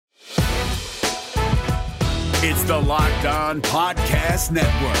It's the Locked On Podcast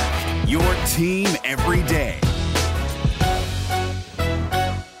Network, your team every day.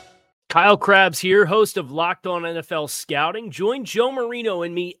 Kyle Krabs here, host of Locked On NFL Scouting. Join Joe Marino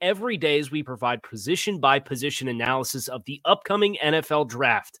and me every day as we provide position-by-position analysis of the upcoming NFL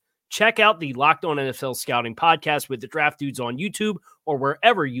Draft. Check out the Locked On NFL Scouting podcast with the Draft Dudes on YouTube or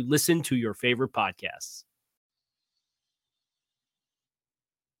wherever you listen to your favorite podcasts.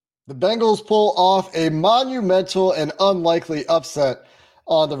 The Bengals pull off a monumental and unlikely upset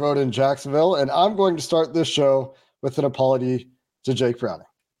on the road in Jacksonville, and I'm going to start this show with an apology to Jake Browning.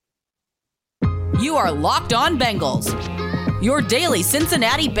 You are Locked On Bengals, your daily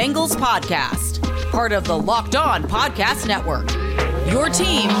Cincinnati Bengals podcast, part of the Locked On Podcast Network, your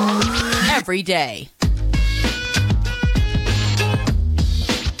team every day.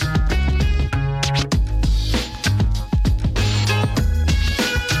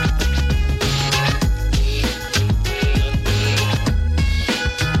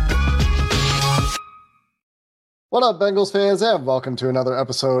 What up, Bengals fans, and welcome to another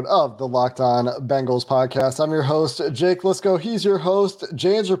episode of the Locked On Bengals podcast. I'm your host, Jake Lisco. He's your host,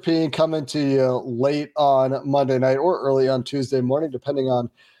 James Rapine, coming to you late on Monday night or early on Tuesday morning, depending on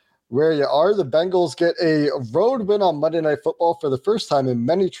where you are. The Bengals get a road win on Monday Night Football for the first time in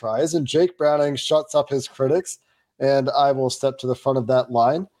many tries, and Jake Browning shuts up his critics, and I will step to the front of that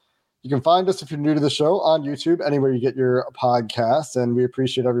line. You can find us, if you're new to the show, on YouTube, anywhere you get your podcasts, and we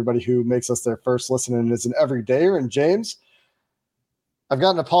appreciate everybody who makes us their first listen and is an everydayer. And James, I've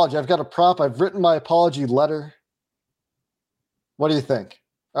got an apology. I've got a prop. I've written my apology letter. What do you think?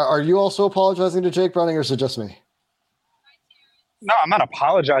 Are you also apologizing to Jake Browning, or is it just me? No, I'm not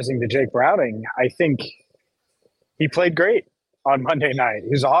apologizing to Jake Browning. I think he played great on Monday night. He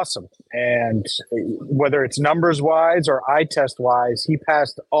was awesome. And whether it's numbers-wise or eye test-wise, he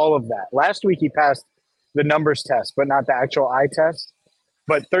passed all of that. Last week he passed the numbers test, but not the actual eye test.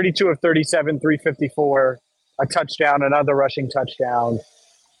 But 32 of 37, 354, a touchdown, another rushing touchdown,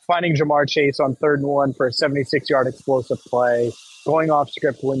 finding Jamar Chase on 3rd and 1 for a 76-yard explosive play, going off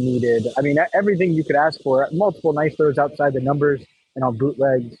script when needed. I mean, everything you could ask for. Multiple nice throws outside the numbers and on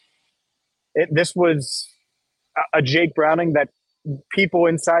bootlegs. This was a Jake Browning that people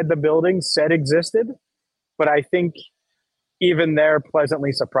inside the building said existed, but I think even they're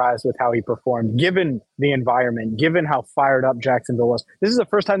pleasantly surprised with how he performed, given the environment, given how fired up Jacksonville was. This is the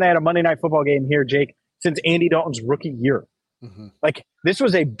first time they had a Monday Night Football game here, Jake, since Andy Dalton's rookie year. Mm-hmm. Like, this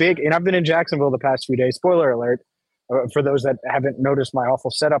was a big, and I've been in Jacksonville the past few days, spoiler alert, for those that haven't noticed my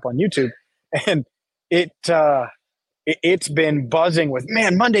awful setup on YouTube, and it's been buzzing with,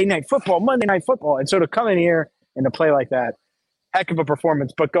 man, Monday Night Football. And so to come in here and to play like that, heck of a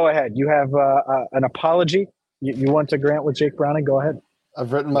performance. But go ahead. You have an apology you want to grant with Jake Browning? Go ahead.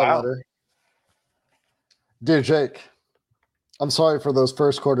 I've written my letter. Dear Jake, I'm sorry for those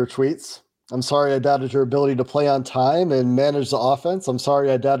first quarter tweets. I'm sorry I doubted your ability to play on time and manage the offense. I'm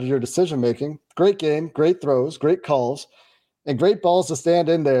sorry I doubted your decision-making. Great game, great throws, great calls, and great balls to stand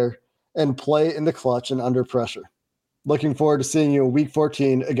in there and play in the clutch and under pressure. Looking forward to seeing you in Week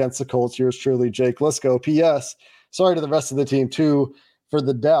 14 against the Colts. Yours truly, Jake Lisco. P.S. Sorry to the rest of the team, too, for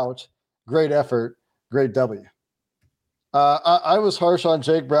the doubt. Great effort. Great W. I was harsh on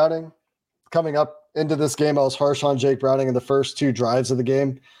Jake Browning. Coming up into this game, I was harsh on Jake Browning in the first 2 drives of the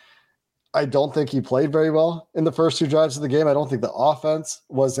game. I don't think he played very well in the first 2 drives of the game. I don't think the offense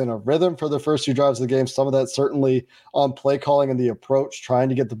was in a rhythm for the first 2 drives of the game. Some of that certainly on play calling and the approach, trying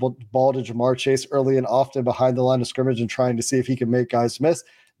to get the ball to Jamar Chase early and often behind the line of scrimmage and trying to see if he can make guys miss.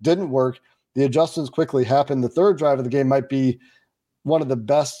 Didn't work. The adjustments quickly happened. The 3rd drive of the game might be one of the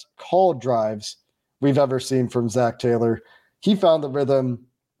best called drives we've ever seen from Zach Taylor. He found the rhythm.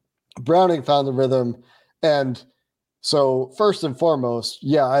 Browning found the rhythm. And so first and foremost,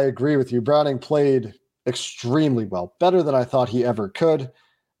 yeah, I agree with you. Browning played extremely well, better than I thought he ever could,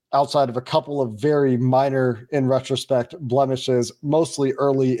 outside of a couple of very minor, in retrospect, blemishes, mostly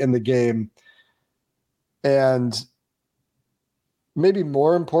early in the game. And maybe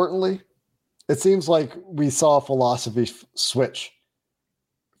more importantly, it seems like we saw a philosophy switch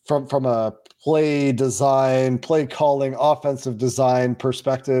from a play design, play calling, offensive design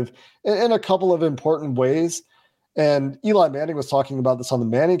perspective in a couple of important ways. And Eli Manning was talking about this on the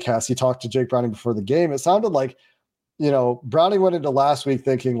Manning cast. He talked to Jake Browning before the game. It sounded like, Browning went into last week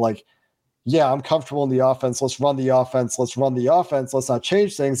thinking like, yeah, I'm comfortable in the offense. Let's run the offense. Let's not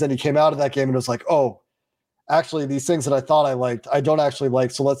change things. And he came out of that game and was like, oh, actually, these things that I thought I liked, I don't actually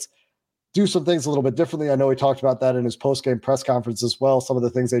like. So let's do some things a little bit differently. I know he talked about that in his post-game press conference as well, some of the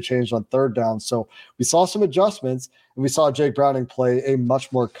things they changed on 3rd down. So we saw some adjustments, and we saw Jake Browning play a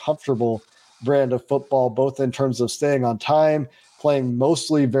much more comfortable brand of football, both in terms of staying on time, playing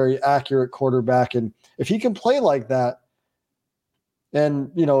mostly very accurate quarterback. And if he can play like that,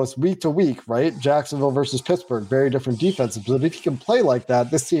 and, it's week to week, right? Jacksonville versus Pittsburgh, very different defenses. But if he can play like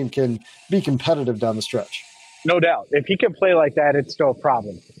that, this team can be competitive down the stretch. No doubt. If he can play like that, it's still a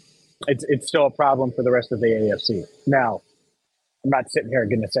problem. It's still a problem for the rest of the AFC. Now, I'm not sitting here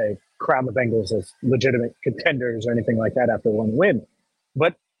going to say crown the Bengals as legitimate contenders or anything like that after one win,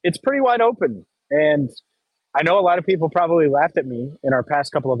 but it's pretty wide open. And I know a lot of people probably laughed at me in our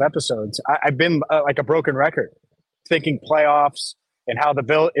past couple of episodes. I've been like a broken record, thinking playoffs and how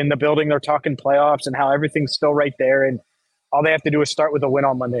in the building they're talking playoffs and how everything's still right there. And all they have to do is start with a win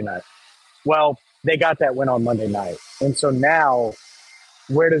on Monday night. Well, they got that win on Monday night. And so now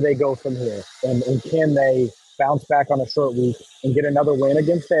where do they go from here? And can they bounce back on a short week and get another win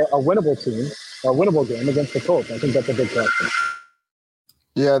against a winnable team, or a winnable game against the Colts? I think that's a big question.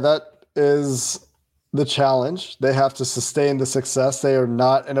 Yeah, that is the challenge. They have to sustain the success. They are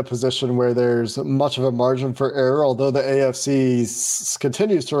not in a position where there's much of a margin for error, although the AFC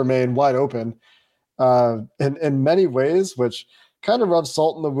continues to remain wide open in many ways, which kind of rubs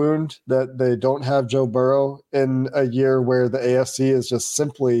salt in the wound that they don't have Joe Burrow in a year where the AFC is just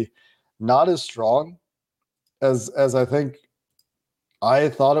simply not as strong as I think I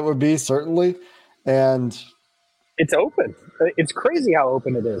thought it would be, certainly. And it's open. It's crazy how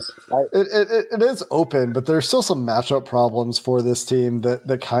open it is. It is open, but there's still some matchup problems for this team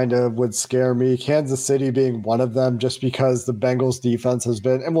that kind of would scare me. Kansas City being one of them, just because the Bengals defense has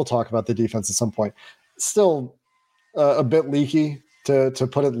been, and we'll talk about the defense at some point, still a bit leaky, to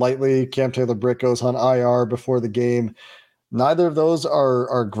put it lightly. Cam Taylor-Britt goes on IR before the game. Neither of those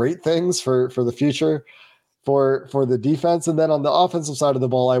are great things for the future for the defense. And then on the offensive side of the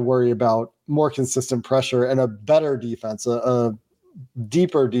ball, I worry about more consistent pressure and a better defense, a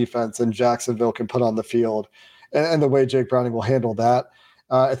deeper defense than Jacksonville can put on the field, and the way Jake Browning will handle that.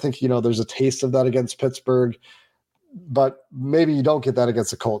 I think, there's a taste of that against Pittsburgh, but maybe you don't get that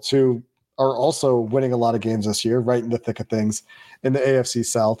against the Colts, who are also winning a lot of games this year, right in the thick of things in the AFC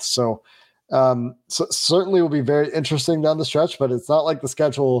South. So certainly will be very interesting down the stretch, but it's not like the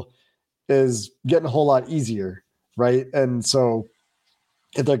schedule is getting a whole lot easier, right? And so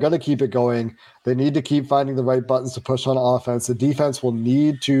if they're going to keep it going, they need to keep finding the right buttons to push on offense. The defense will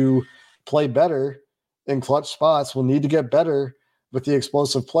need to play better in clutch spots, will need to get better with the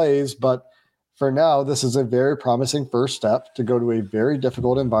explosive plays. But for now, this is a very promising first step to go to a very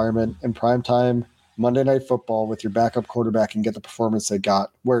difficult environment in primetime Monday Night Football with your backup quarterback and get the performance they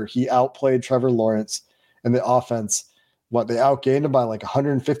got, where he outplayed Trevor Lawrence and the offense. They outgained him by like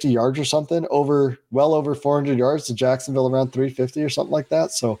 150 yards or something, well over 400 yards to Jacksonville, around 350 or something like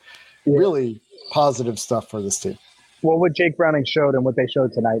that. So really positive stuff for this team. Well, what Jake Browning showed and what they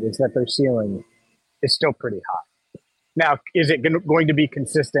showed tonight is that their ceiling is still pretty high. Now, is it going to be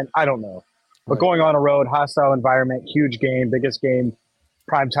consistent? I don't know. But going on a road, hostile environment, huge game, biggest game,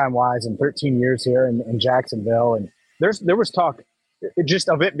 primetime-wise in 13 years here in Jacksonville. And there was talk just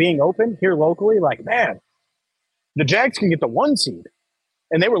of it being open here locally, like, man, the Jags can get the 1 seed.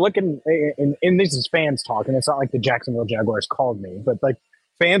 And they were looking, and this is fans talking. It's not like the Jacksonville Jaguars called me, but like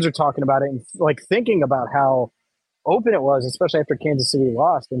fans are talking about it and like thinking about how open it was, especially after Kansas City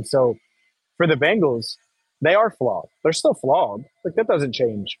lost. And so for the Bengals, they are flawed. They're still flawed. Like, that doesn't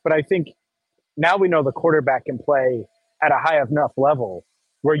change. But I think now we know the quarterback can play at a high enough level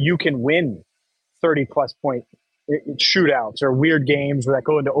where you can win 30-plus point shootouts or weird games that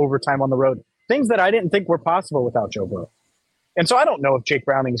go into overtime on the road. Things that I didn't think were possible without Joe Burrow. And so I don't know if Jake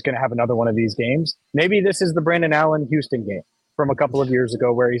Browning is going to have another one of these games. Maybe this is the Brandon Allen Houston game from a couple of years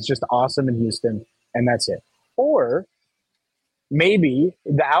ago where he's just awesome in Houston and that's it. Or maybe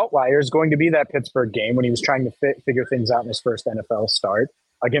the outlier is going to be that Pittsburgh game when he was trying to figure things out in his first NFL start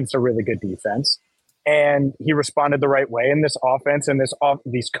against a really good defense. And he responded the right way. And this offense and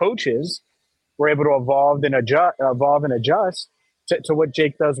these coaches were able to evolve and adjust to what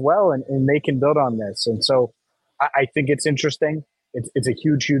Jake does well, and they can build on this. And so I think it's interesting. It's a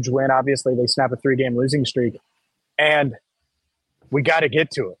huge, huge win. Obviously, they snap a 3-game losing streak. And we got to get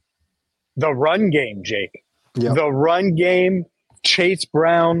to it. The run game, Jake. Yep. The run game, Chase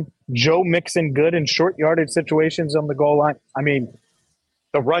Brown, Joe Mixon good in short yardage situations on the goal line. I mean,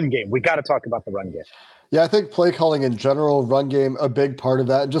 the run game. We got to talk about the run game. Yeah, I think play calling in general, run game, a big part of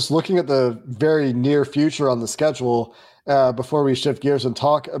that. And just looking at the very near future on the schedule, before we shift gears and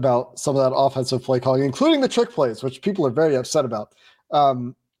talk about some of that offensive play calling, including the trick plays, which people are very upset about.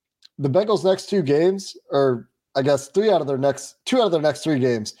 The Bengals' next 2 games, or I guess 2 out of their next 3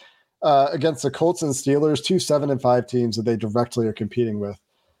 games, against the Colts and Steelers, 2 7-5 teams that they directly are competing with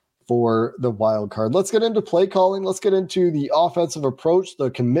for the wild card. Let's get into play calling. Let's get into the offensive approach,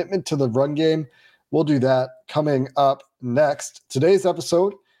 the commitment to the run game. We'll do that coming up next. Today's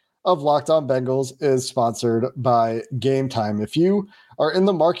episode of Locked On Bengals is sponsored by Game Time. If you are in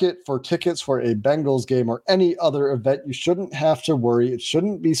the market for tickets for a Bengals game or any other event, you shouldn't have to worry. It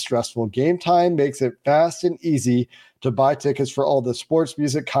shouldn't be stressful. Game Time makes it fast and easy to buy tickets for all the sports,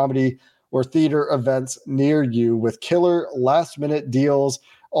 music, comedy, or theater events near you with killer last-minute deals,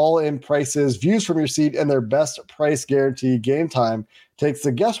 all-in prices, views from your seat, and their best price guarantee. Game Time takes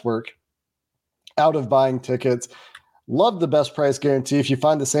the guesswork out of buying tickets. Love the best price guarantee. If you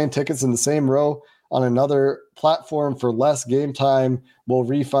find the same tickets in the same row on another platform for less, Game Time will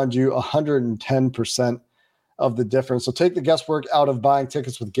refund you 110% of the difference. So take the guesswork out of buying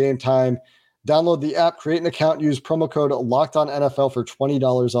tickets with Game Time. Download the app, create an account, use promo code LOCKEDONNFL for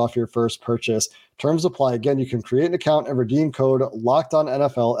 $20 off your first purchase. Terms apply. Again, you can create an account and redeem code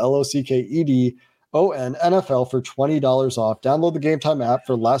LOCKEDONNFL, LOCKEDON NFL for $20 off. Download the Game Time app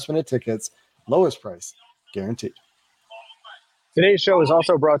for last-minute tickets. Lowest price guaranteed. Today's show is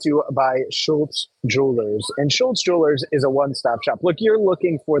also brought to you by Schultz Jewelers. And Schultz Jewelers is a one-stop shop. Look, you're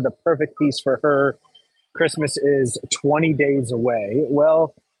looking for the perfect piece for her. Christmas is 20 days away.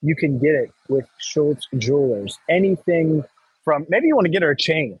 Well, you can get it with Schultz Jewelers. Anything from, maybe you want to get her a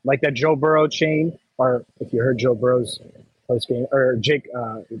chain, like that Joe Burrow chain, or if you heard Joe Burrow's postgame, or Jake,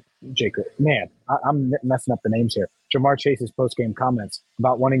 man, I'm messing up the names here. Jamar Chase's postgame comments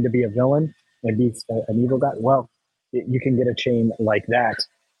about wanting to be a villain and be an evil guy. Well, you can get a chain like that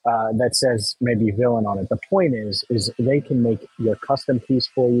that says maybe villain on it. The point is they can make your custom piece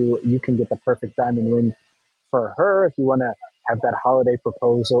for you. You can get the perfect diamond ring for her if you want to have that holiday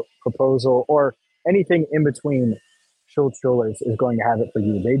proposal, or anything in between. Schultz Jewelers is going to have it for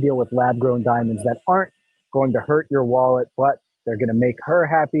you. They deal with lab-grown diamonds that aren't going to hurt your wallet, but they're going to make her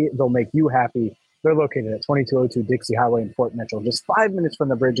happy. They'll make you happy. They're located at 2202 Dixie Highway in Fort Mitchell, just 5 minutes from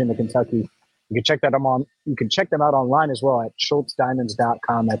the bridge into Kentucky. You can check them out online as well at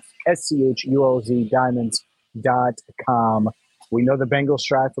schultzdiamonds.com. That's SCHULZ diamonds.com. We know the Bengals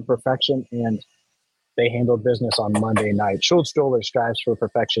strive for perfection, and they handled business on Monday night. Schultz Jewelers strives for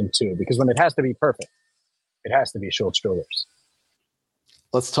perfection too, because when it has to be perfect, it has to be Schultz Jewelers.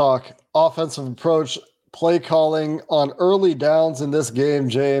 Let's talk offensive approach, play calling on early downs in this game,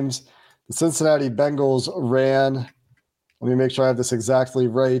 James. The Cincinnati Bengals ran, let me make sure I have this exactly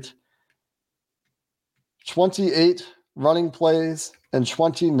right, 28 running plays and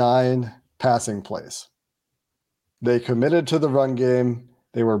 29 passing plays. They committed to the run game.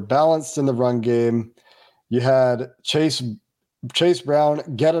 They were balanced in the run game. You had Chase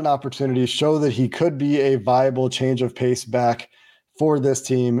Brown get an opportunity, show that he could be a viable change of pace back for this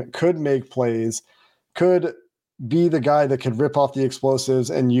team, could make plays, could be the guy that could rip off the explosives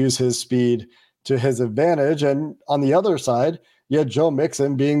and use his speed to his advantage. And on the other side, you had Joe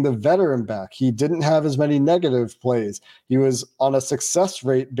Mixon being the veteran back. He didn't have as many negative plays. He was on a success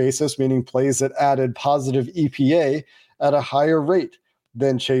rate basis, meaning plays that added positive EPA at a higher rate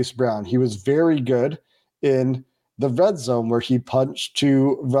than Chase Brown. He was very good in the red zone where he punched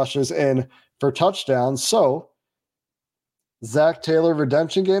 2 rushes in for touchdowns. So Zach Taylor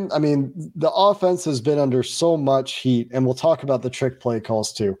redemption game. I mean, the offense has been under so much heat, and we'll talk about the trick play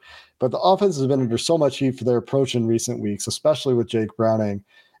calls too. But the offense has been under so much heat for their approach in recent weeks, especially with Jake Browning.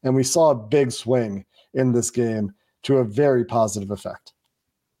 And we saw a big swing in this game to a very positive effect.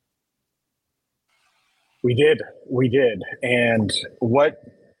 We did. And what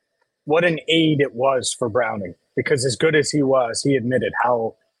an aid it was for Browning, because as good as he was, he admitted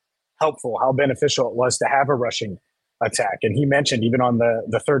how helpful, how beneficial it was to have a rushing attack. And he mentioned even on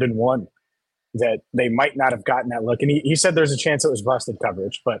the 3rd and 1 that they might not have gotten that look. And he said there's a chance it was busted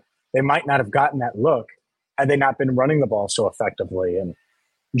coverage, but they might not have gotten that look had they not been running the ball so effectively. And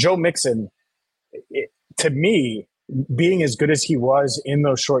Joe Mixon, to me, being as good as he was in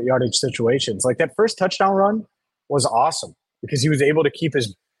those short yardage situations, like that first touchdown run was awesome because he was able to keep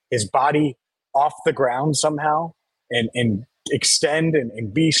his body off the ground somehow and extend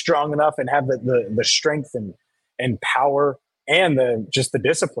and be strong enough and have the strength and power and just the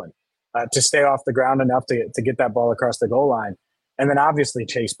discipline to stay off the ground enough to get that ball across the goal line. And then obviously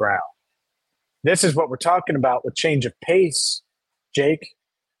Chase Brown. This is what we're talking about with change of pace, Jake.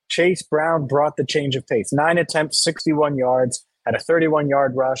 Chase Brown brought the change of pace. 9 attempts, 61 yards, had a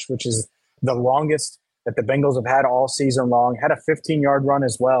 31-yard rush, which is the longest that the Bengals have had all season long, had a 15-yard run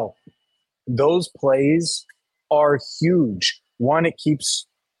as well. Those plays are huge. One, it's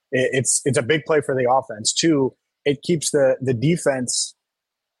a big play for the offense. 2, it keeps the defense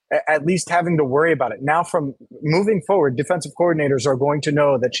at least having to worry about it. Now from moving forward, defensive coordinators are going to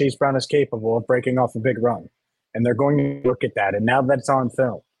know that Chase Brown is capable of breaking off a big run. And they're going to look at that. And now that it's on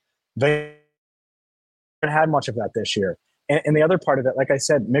film, they haven't had much of that this year. And the other part of it, like I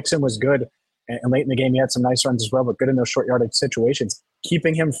said, Mixon was good. And late in the game, he had some nice runs as well, but good in those short yardage situations.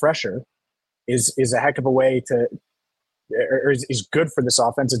 Keeping him fresher is a heck of a way to – or is good for this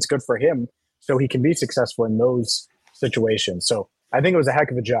offense. It's good for him so he can be successful in those situations. So I think it was a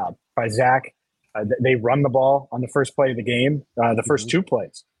heck of a job by Zach. They run the ball on the first play of the game, the first two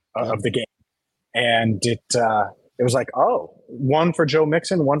plays of the game. And it was like, one for Joe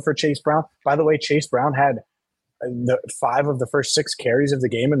Mixon, one for Chase Brown. By the way, Chase Brown had the 5 of the first 6 carries of the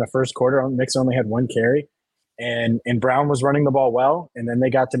game in the first quarter. Mixon only had 1 carry. And Brown was running the ball well, and then they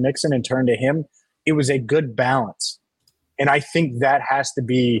got to Mixon and turned to him. It was a good balance. And I think that has to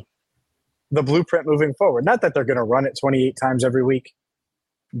be the blueprint moving forward. Not that they're going to run it 28 times every week,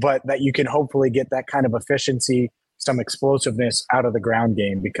 but that you can hopefully get that kind of efficiency, some explosiveness out of the ground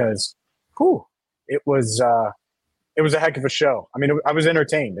game because, it was a heck of a show. I mean, I was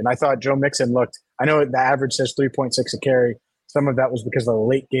entertained, and I thought Joe Mixon looked – I know the average says 3.6 a carry. Some of that was because of the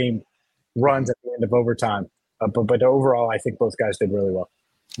late game runs at the end of overtime. But overall, I think both guys did really well.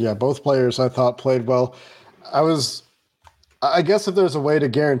 Yeah, both players I thought played well. I guess if there's a way to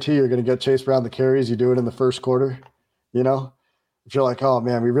guarantee you're going to get Chase Brown the carries, you do it in the first quarter. You know, if you're like, oh,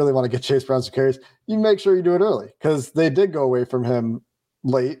 man, we really want to get Chase Brown some carries, you make sure you do it early because they did go away from him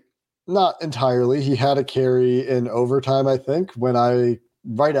late. Not entirely. He had a carry in overtime, I think,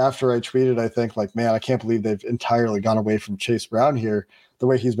 right after I tweeted, I think, like, man, I can't believe they've entirely gone away from Chase Brown here, the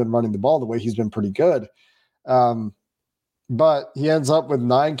way he's been running the ball, the way he's been pretty good. But he ends up with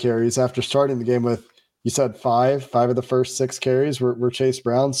 9 carries after starting the game with, you said 5 of the first 6 carries were Chase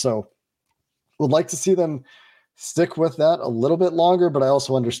Brown. So would like to see them stick with that a little bit longer, but I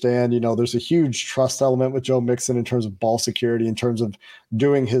also understand, there's a huge trust element with Joe Mixon in terms of ball security, in terms of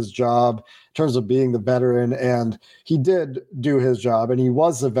doing his job, in terms of being the veteran. And he did do his job, and he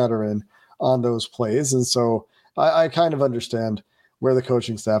was a veteran on those plays. And so I kind of understand where the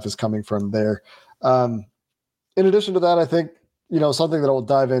coaching staff is coming from there. In addition to that, I think, something that I'll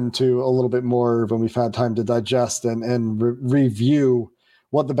dive into a little bit more when we've had time to digest and review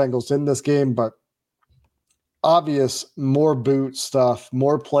what the Bengals did in this game, but obvious more boot stuff,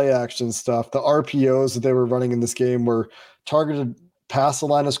 more play action stuff. The RPOs that they were running in this game were targeted past the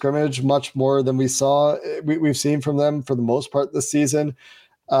line of scrimmage much more than we've seen from them for the most part this season.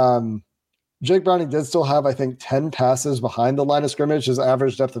 Jake Browning did still have, I think, 10 passes behind the line of scrimmage. His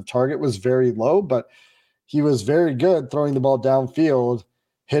average depth of target was very low, but he was very good throwing the ball downfield,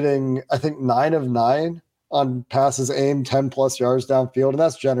 hitting, I think, 9 of 9 on passes aimed 10-plus yards downfield, and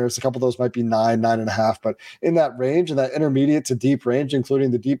that's generous. A couple of those might be 9.5, but in that range, in that intermediate to deep range,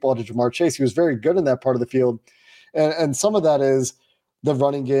 including the deep ball to Jamar Chase, he was very good in that part of the field. And some of that is the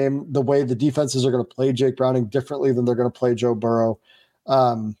running game, the way the defenses are going to play Jake Browning differently than they're going to play Joe Burrow.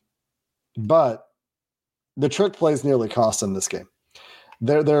 But the trick plays nearly cost them this game.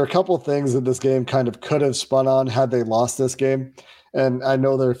 There are a couple of things that this game kind of could have spun on had they lost this game. And I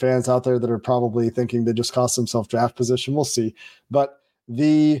know there are fans out there that are probably thinking they just cost themselves draft position. We'll see. But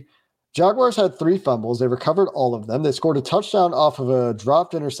the Jaguars had 3 fumbles. They recovered all of them. They scored a touchdown off of a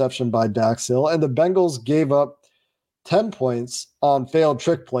dropped interception by Dax Hill. And the Bengals gave up 10 points on failed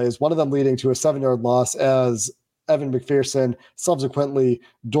trick plays, one of them leading to a 7-yard loss as Evan McPherson subsequently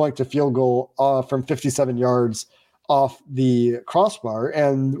doinked a field goal from 57 yards off the crossbar.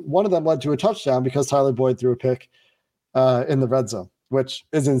 And one of them led to a touchdown because Tyler Boyd threw a pick in the red zone, which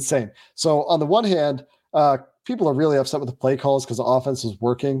is insane. So on the one hand, people are really upset with the play calls because the offense is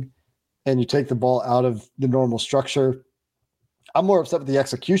working and you take the ball out of the normal structure. I'm more upset with the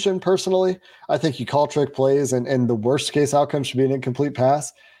execution personally. I think you call trick plays and the worst case outcome should be an incomplete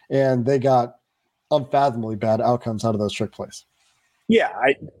pass. And they got unfathomably bad outcomes out of those trick plays. Yeah.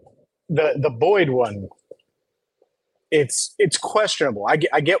 The Boyd one, it's questionable.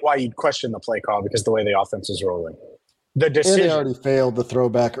 I get why you'd question the play call because the way the offense is rolling. The decision, and they already failed the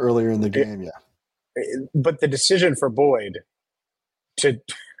throwback earlier in the game, But the decision for Boyd to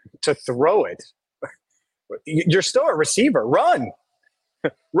throw it, you're still a receiver. Run,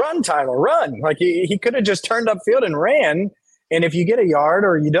 Tyler, run. Like he could have just turned upfield and ran. And if you get a yard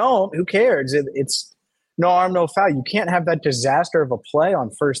or you don't, who cares? It's no harm, no foul. You can't have that disaster of a play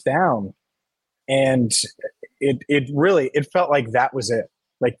on first down. And it felt like that was it.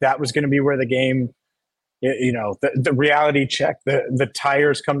 Like that was going to be where the game. The reality check, the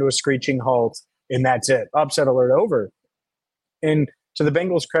tires come to a screeching halt, and that's it. Upset alert over. And to the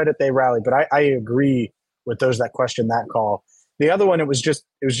Bengals' credit, they rallied. But I agree with those that question that call. The other one, it was just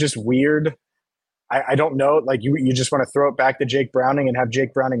weird. I don't know. Like you just want to throw it back to Jake Browning and have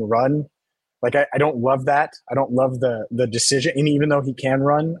Jake Browning run. Like I don't love that. I don't love the decision. And even though he can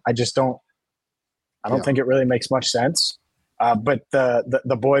run, I just don't. I don't think it really makes much sense. But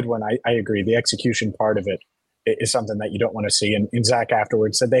the Boyd one, I agree. The execution part of it is something that you don't want to see. And Zach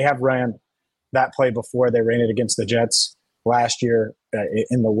afterwards said they have ran that play before. They ran it against the Jets last year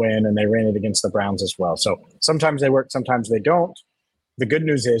in the win, and they ran it against the Browns as well. So sometimes they work, sometimes they don't. The good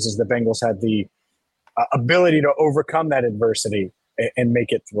news is the Bengals had the ability to overcome that adversity and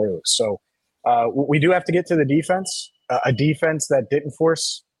make it through. So we do have to get to the defense, a defense that didn't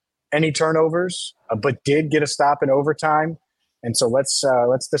force any turnovers, but did get a stop in overtime. And so let's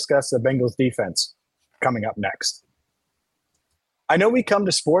discuss the Bengals defense coming up next. I know we come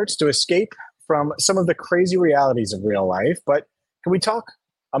to sports to escape from some of the crazy realities of real life, but can we talk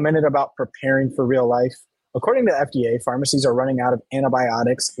a minute about preparing for real life? According to the FDA, pharmacies are running out of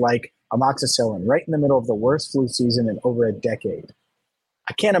antibiotics like amoxicillin right in the middle of the worst flu season in over a decade.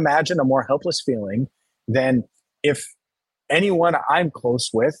 I can't imagine a more helpless feeling than if anyone I'm close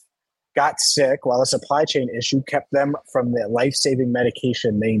with got sick while a supply chain issue kept them from the life-saving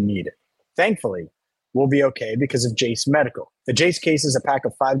medication they needed. Thankfully, we'll be okay because of Jace Medical. The Jace case is a pack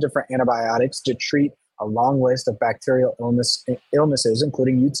of 5 different antibiotics to treat a long list of bacterial illnesses,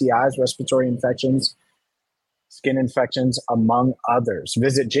 including UTIs, respiratory infections, skin infections, among others.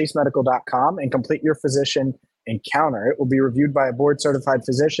 Visit jacemedical.com and complete your physician encounter. It will be reviewed by a board-certified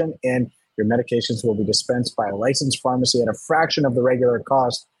physician, and your medications will be dispensed by a licensed pharmacy at a fraction of the regular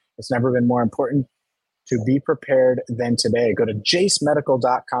cost. It's never been more important to be prepared than today. Go to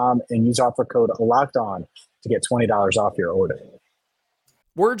jacemedical.com and use offer code LOCKEDON to get $20 off your order.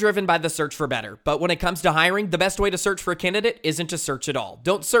 We're driven by the search for better, but when it comes to hiring, the best way to search for a candidate isn't to search at all.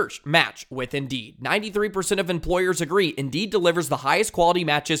 Don't search, match with Indeed. 93% of employers agree Indeed delivers the highest quality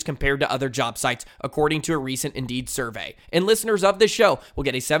matches compared to other job sites, according to a recent Indeed survey. And listeners of this show will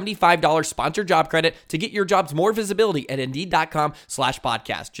get a $75 sponsored job credit to get your jobs more visibility at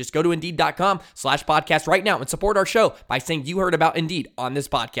Indeed.com/podcast. Just go to Indeed.com/podcast right now and support our show by saying you heard about Indeed on this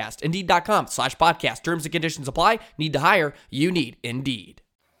podcast. Indeed.com/podcast. Terms and conditions apply. Need to hire? You need Indeed.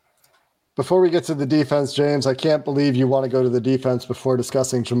 Before we get to the defense, James, I can't believe you want to go to the defense before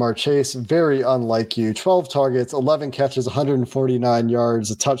discussing Jamar Chase. Very unlike you. 12 targets, 11 catches, 149 yards,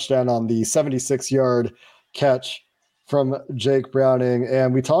 a touchdown on the 76-yard catch from Jake Browning.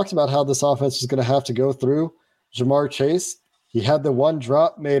 And we talked about how this offense was going to have to go through Jamar Chase. He had the one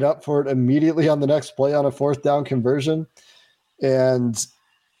drop, made up for it immediately on the next play on a 4th down conversion. And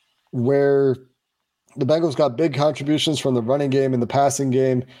where the Bengals got big contributions from the running game and the passing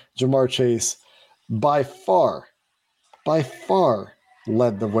game, Jamar Chase by far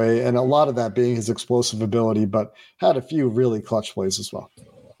led the way, and a lot of that being his explosive ability, but had a few really clutch plays as well.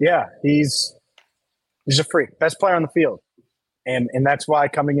 Yeah, he's a freak. Best player on the field. And that's why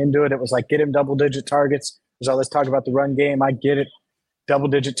coming into it, it was like, get him double-digit targets. There's all this talk about the run game. I get it.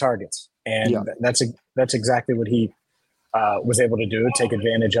 Double-digit targets. And that's exactly what he was able to do, take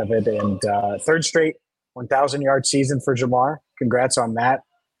advantage of it. And 3rd straight 1,000-yard season for Jamar. Congrats on that.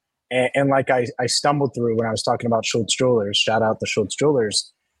 And like I stumbled through when I was talking about Schultz Jewelers, shout out the Schultz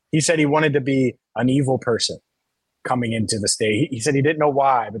Jewelers. He said he wanted to be an evil person coming into the state. He said he didn't know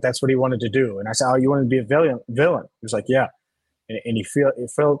why, but that's what he wanted to do. And I said, oh, you wanted to be a villain? He was like, yeah. And he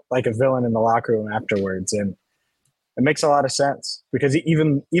felt like a villain in the locker room afterwards. And it makes a lot of sense because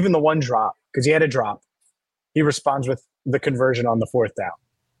even the one drop, because he had a drop, he responds with the conversion on the 4th down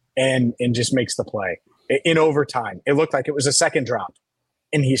and just makes the play in overtime. It looked like it was a 2nd drop,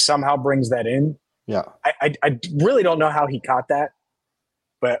 and he somehow brings that in. Yeah, I really don't know how he caught that,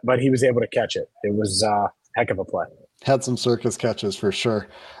 but he was able to catch it. It was a heck of a play. Had some circus catches for sure.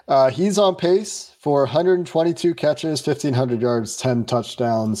 He's on pace for 122 catches, 1,500 yards, 10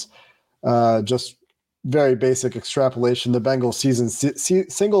 touchdowns. Just very basic extrapolation. The Bengals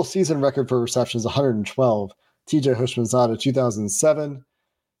single season record for receptions, 112. TJ Hushmanzada, 2007.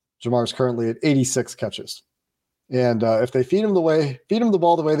 Jamar's currently at 86 catches. And if they feed him the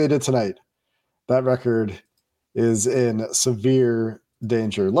ball the way they did tonight, that record is in severe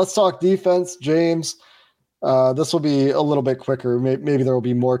danger. Let's talk defense, James. This will be a little bit quicker. Maybe there will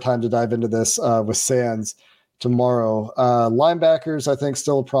be more time to dive into this with Sands tomorrow. Linebackers, I think,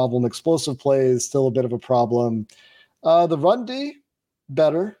 still a problem. Explosive plays, still a bit of a problem. The run D,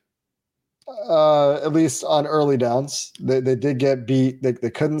 better. At least on early downs. They did get beat. They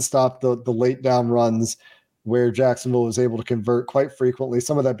couldn't stop the late down runs where Jacksonville was able to convert quite frequently,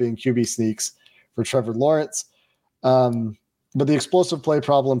 some of that being QB sneaks for Trevor Lawrence. But the explosive play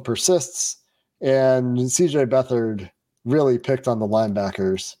problem persists, and CJ Beathard really picked on the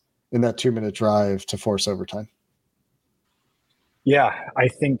linebackers in that 2-minute drive to force overtime. Yeah, I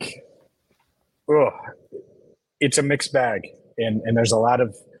think it's a mixed bag, and there's a lot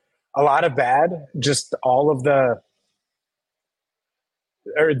of bad. Just all of the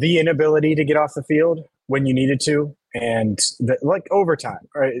inability to get off the field when you needed to, and like overtime.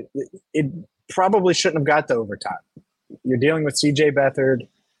 Right, it probably shouldn't have got to overtime. You're dealing with C.J. Beathard.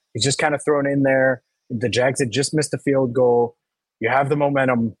 He's just kind of thrown in there. The Jags had just missed a field goal. You have the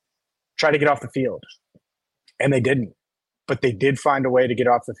momentum. Try to get off the field, and they didn't. But they did find a way to get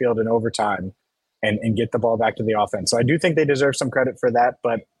off the field in overtime and get the ball back to the offense. So I do think they deserve some credit for that,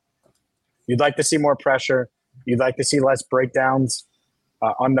 but you'd like to see more pressure. You'd like to see less breakdowns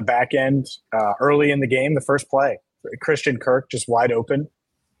on the back end early in the game. The first play, Christian Kirk just wide open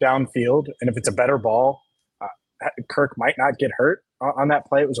downfield. And if it's a better ball, Kirk might not get hurt on that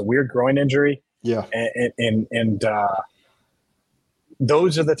play. It was a weird groin injury. Yeah. And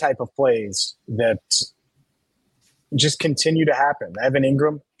those are the type of plays that just continue to happen. Evan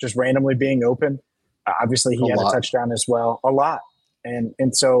Ingram just randomly being open. Obviously, he had a touchdown as well. A lot.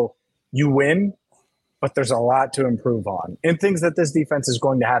 And so you win, but there's a lot to improve on. And things that this defense is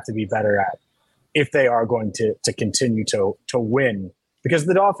going to have to be better at if they are going to continue to win. Because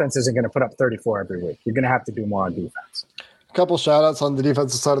the offense isn't going to put up 34 every week. You're going to have to do more on defense. A couple shout outs on the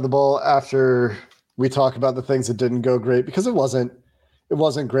defensive side of the ball after we talk about the things that didn't go great, because it wasn't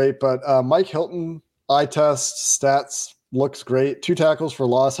great. But Mike Hilton, eye test, stats, looks great. 2 tackles for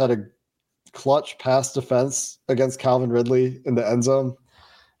loss, had a clutch pass defense against Calvin Ridley in the end zone.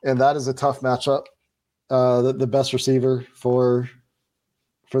 And that is a tough matchup. The best receiver for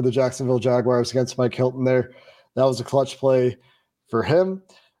the Jacksonville Jaguars against Mike Hilton there. That was a clutch play for him.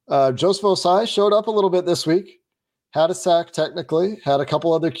 Joseph Osai showed up a little bit this week. Had a sack technically, had a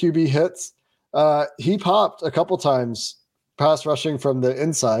couple other QB hits. He popped a couple times pass rushing from the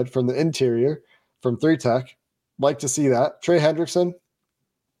inside, from the interior, from 3-tech. Like to see that. Trey Hendrickson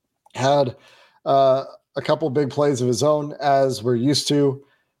had a couple big plays of his own, as we're used to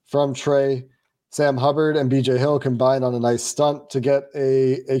from Trey. Sam Hubbard and BJ Hill combined on a nice stunt to get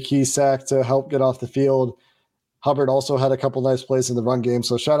a key sack to help get off the field. Hubbard also had a couple nice plays in the run game.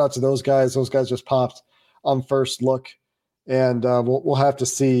 So shout out to those guys. Those guys just popped on first look, and we'll have to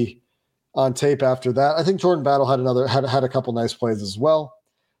see on tape after that. I think Jordan Battle had a couple nice plays as well.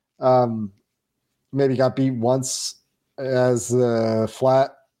 Maybe got beat once as the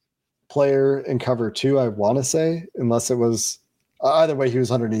flat player in cover 2, I want to say, unless it was either way, he was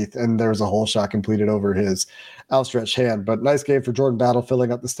underneath and there was a hole shot completed over his outstretched hand. But nice game for Jordan Battle,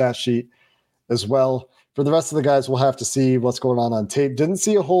 filling up the stat sheet as well. For the rest of the guys, we'll have to see what's going on tape. Didn't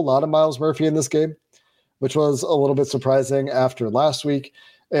see a whole lot of Miles Murphy in this game, which was a little bit surprising after last week.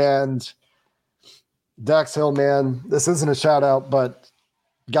 And Dax Hill, man, this isn't a shout out, but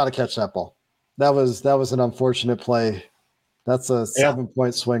got to catch that ball. That was an unfortunate play. That's a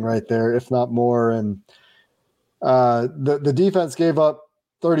 7-point swing right there, if not more. And the defense gave up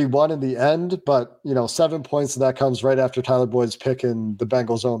 31 in the end, but 7 points of that comes right after Tyler Boyd's pick in the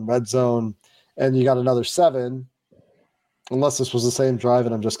Bengals' own red zone. And you got another 7, unless this was the same drive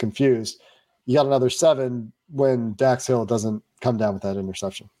and I'm just confused. You got another 7 when Dax Hill doesn't come down with that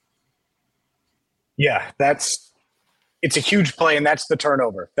interception. Yeah, it's a huge play, and that's the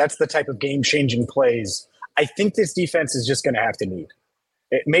turnover. That's the type of game-changing plays I think this defense is just going to have to need.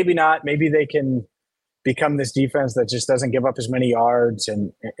 Maybe not. Maybe they can become this defense that just doesn't give up as many yards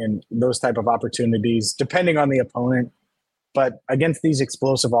and those type of opportunities, depending on the opponent. But against these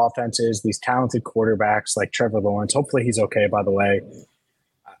explosive offenses, these talented quarterbacks like Trevor Lawrence, hopefully he's okay, by the way,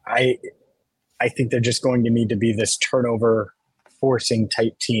 I think they're just going to need to be this turnover forcing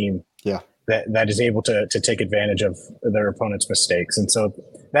type team that is able to take advantage of their opponent's mistakes. And so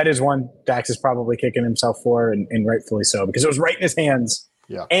that is one Dax is probably kicking himself for, and rightfully so, because it was right in his hands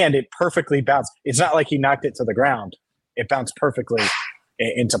and it perfectly bounced. It's not like he knocked it to the ground. It bounced perfectly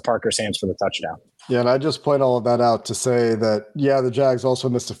into Parker's hands for the touchdown. Yeah, and I just point all of that out to say that, the Jags also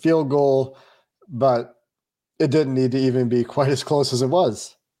missed a field goal, but it didn't need to even be quite as close as it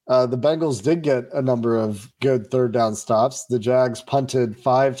was. The Bengals did get a number of good third down stops. The Jags punted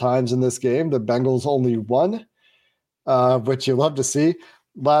 5 times in this game. The Bengals only 1, which you love to see.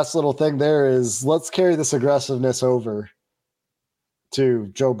 Last little thing there is, let's carry this aggressiveness over to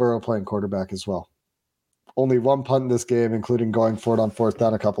Joe Burrow playing quarterback as well. Only 1 punt in this game, including going for it on 4th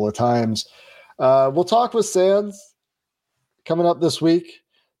down a couple of times. We'll talk with Sands coming up this week.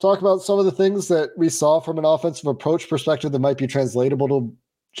 Talk about some of the things that we saw from an offensive approach perspective that might be translatable to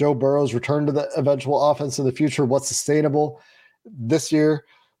Joe Burrow's return to the eventual offense in the future. What's sustainable this year?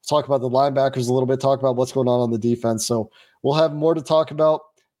 talk about the linebackers a little bit, talk about what's going on the defense. So we'll have more to talk about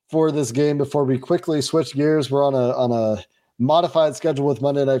for this game before we quickly switch gears. We're on a modified schedule with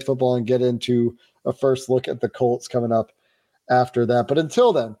Monday Night Football and get into a first look at the Colts coming up after that. But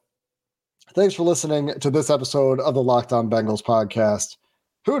until then, thanks for listening to this episode of the Locked On Bengals podcast.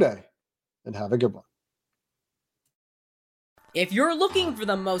 Hooday, and have a good one. If you're looking for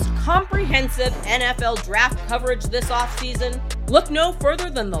the most comprehensive NFL draft coverage this offseason, look no further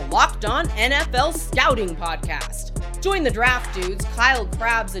than the Locked On NFL Scouting Podcast. Join the draft dudes, Kyle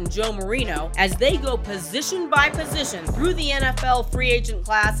Krabs and Joe Marino, as they go position by position through the NFL free agent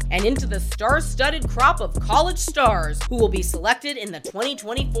class and into the star-studded crop of college stars who will be selected in the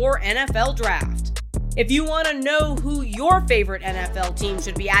 2024 NFL Draft. If you want to know who your favorite NFL team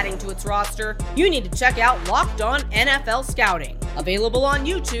should be adding to its roster, you need to check out Locked On NFL Scouting, available on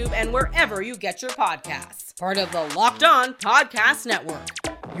YouTube and wherever you get your podcasts. Part of the Locked On Podcast Network,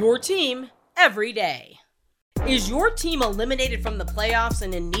 your team every day. Is your team eliminated from the playoffs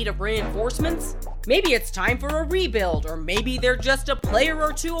and in need of reinforcements? Maybe it's time for a rebuild, or maybe they're just a player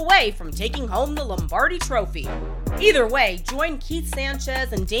or two away from taking home the Lombardi Trophy. Either way, join Keith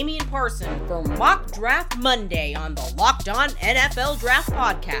Sanchez and Damian Parson for Mock Draft Monday on the Locked On NFL Draft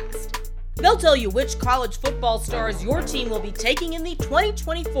Podcast. They'll tell you which college football stars your team will be taking in the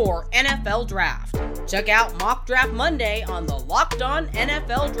 2024 NFL Draft. Check out Mock Draft Monday on the Locked On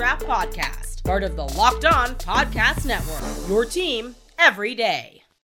NFL Draft Podcast, part of the Locked On Podcast Network, your team every day.